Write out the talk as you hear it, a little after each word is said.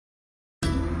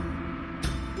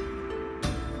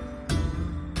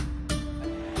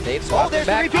They've swapped there's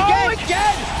back. the repeat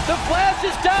again! The flash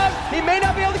is down. He may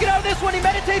not be able to get out of this one. He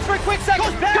meditates for a quick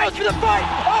second. Goes for the fight.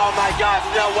 Oh my gosh,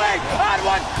 no way. On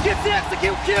one, gets the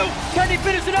execute Q. Can he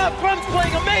finish it up? Crumb's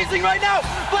playing amazing right now.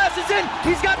 Flash is in.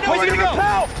 He's got nowhere to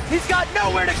repel. He's got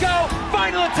nowhere to go.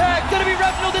 Final attack. Gonna be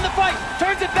Reginald in the fight.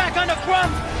 Turns it back onto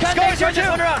Crumbs. Can they turn this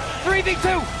one around?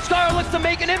 3v2. Scarra looks to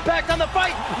make an impact on the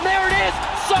fight. And there it is.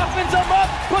 Softens him up.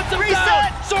 Puts him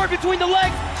down. Sword between the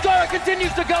legs. Scarra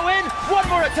continues to go in. One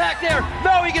more attack there.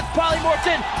 No, he gets polymorphed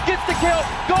in. Gets the kill.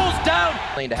 Goes down.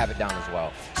 Lane to have it down as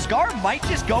well. Scarra might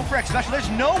just go for X special. There's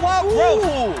no wild growth.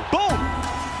 Boom.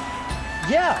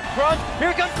 Yeah, Crunch.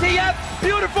 Here comes TF.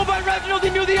 Beautiful by Reginald.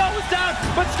 He knew the ult was down,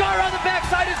 but Scarra on the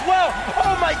backside as well.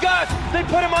 Oh my gosh. They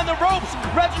put him on the ropes.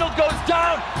 Reginald goes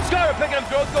down. Scarra picking him.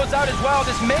 Growth goes out as well.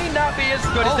 This may not be as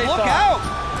good as they thought. Look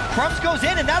out. Crumbs goes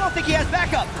in, and I don't think he has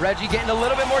backup. Reggie getting a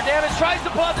little bit more damage, tries to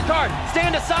pull out the card,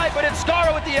 stand aside, but it's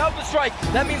Scarra with the Alpha Strike.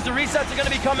 That means the resets are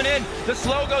going to be coming in. The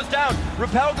slow goes down,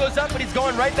 Repel goes up, but he's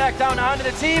going right back down onto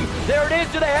the team. There it is,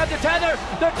 do they have the tether?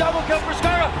 The double kill for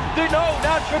Scarra. No,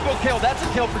 not triple kill, that's a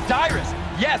kill for Dyrus.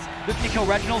 Yes, they kill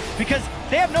Reginald because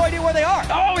they have no idea where they are.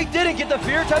 Oh, he didn't get the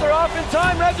fear tether off in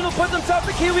time. Reginald puts himself,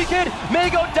 the Kiwi Kid may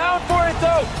go down for it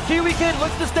though. Kiwi Kid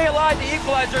looks to stay alive. The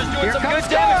Equalizer is doing some good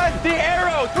damage. The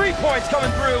arrow, 3 points coming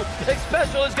through. X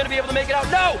Special is going to be able to make it out.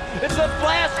 No, it's a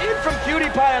blast in from Cutie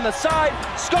Pie on the side.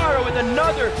 Scarra with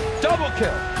another double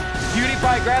kill. Cutie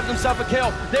Pie grabs himself a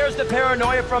kill. There's the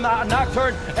paranoia from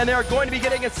Nocturne, and they are going to be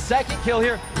getting a second kill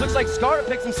here. Looks like Scarra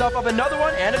picks himself up another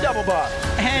one and a double buff.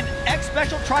 And X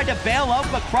Special tried to bail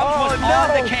out, but Crumbs was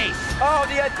on the case. Oh,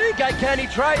 I think I can. He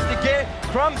tries to get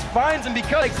Crumbs, finds him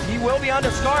because he will be on to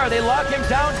Scarra. They lock him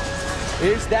down.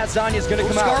 Is that Zanya's going to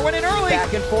come out? Scarra went in early.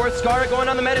 Back and forth. Scarra going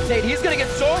on the meditate. He's going to get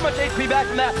so much HP back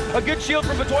from that. A good shield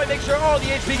from Batoy. Make sure all the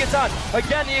HP gets on.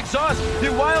 Again, the exhaust.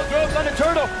 The wild growth on the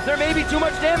turtle. There may be too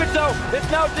much damage though. It's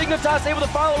now Dignitas able to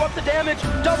follow up the damage.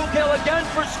 Double kill again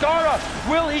for Scarra.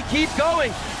 Will he keep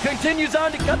going? Continues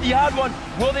on to cut the odd one.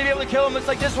 Will they be able to kill him? Looks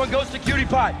like this one goes to Cutie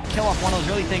Pie. Kill off one of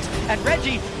those early things. And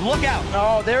Reggie, look out.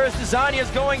 Oh, there is the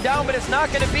Zanya's going down, but it's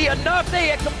not going to be enough.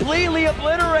 They completely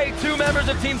obliterate two members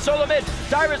of Team Solo Mid.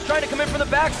 Dyrus trying to come in from the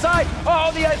backside.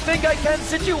 Oh, the I think I can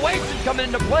situation coming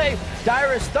into play.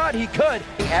 Dyrus thought he could.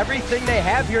 Everything they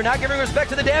have here, not giving respect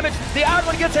to the damage. The odd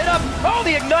one gets hit up. Oh,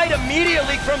 the ignite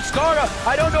immediately from Scarra.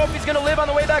 I don't know if he's going to live on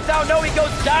the way back down. No, he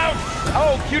goes down.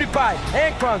 Oh, Cutie Pie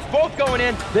and Crumbs both going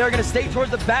in. They're going to stay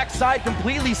towards the backside,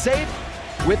 completely safe.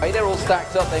 They're all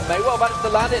stacked up. They may well manage to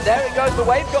land it. There it goes. The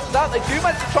wave comes out. They do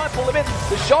manage to try and pull him in.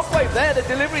 The shockwave there, the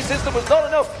delivery system was not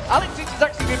enough. Alex has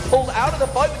actually been pulled out of the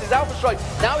fight with his Alpha Strike.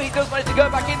 Now he does manage to go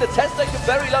back in. The test taken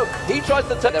very low. He tries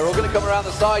to turn. They're all going to come around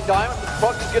the side. Diamond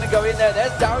Proc is going to go in there.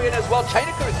 There's Darian as well. Chain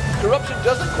of Corruption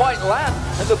doesn't quite land.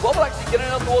 And the bubble actually getting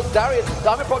on towards Darian.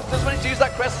 Diamond Proc does manage to use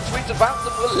that crescent sweep to bounce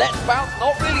him. Well, let's bounce.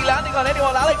 Not really landing on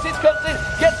anyone. Alex comes in.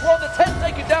 Gets one. The test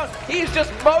taken down. He's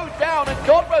just mowed down. And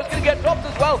Godro's going to get dropped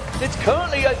as well. It's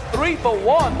currently a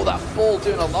 3-for-1. Oh, that ball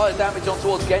doing a lot of damage on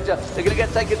towards Genja. They're going to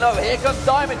get taken low. Here comes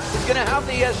Diamond. He's going to have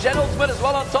the Shen ultimate as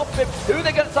well on top of him. Who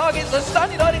they're going to target? The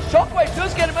Stand United Shockwave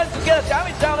does get him to get a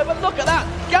damage down there, but look at that.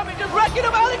 Gavin just wrecking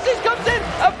him. Alexis comes in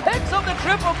and picks up the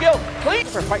triple kill. Please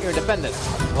for fight your defenders.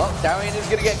 Well, Darian is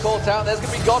going to get caught out. There's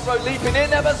going to be Godro leaping in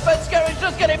there, but Scarra is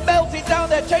just getting melted down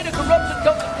there. Chain of Corruption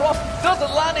comes across.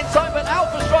 Doesn't land in time, but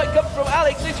Alpha Strike comes from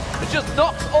Alexis. It just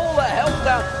knocks all their health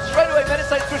down. Straight away,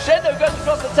 Meditates Crescendo goes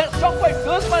across the test. Shockwave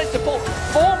does manage to pull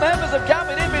 4 members of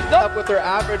Gambit in, but not with their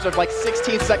average of like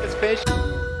 16 seconds finish.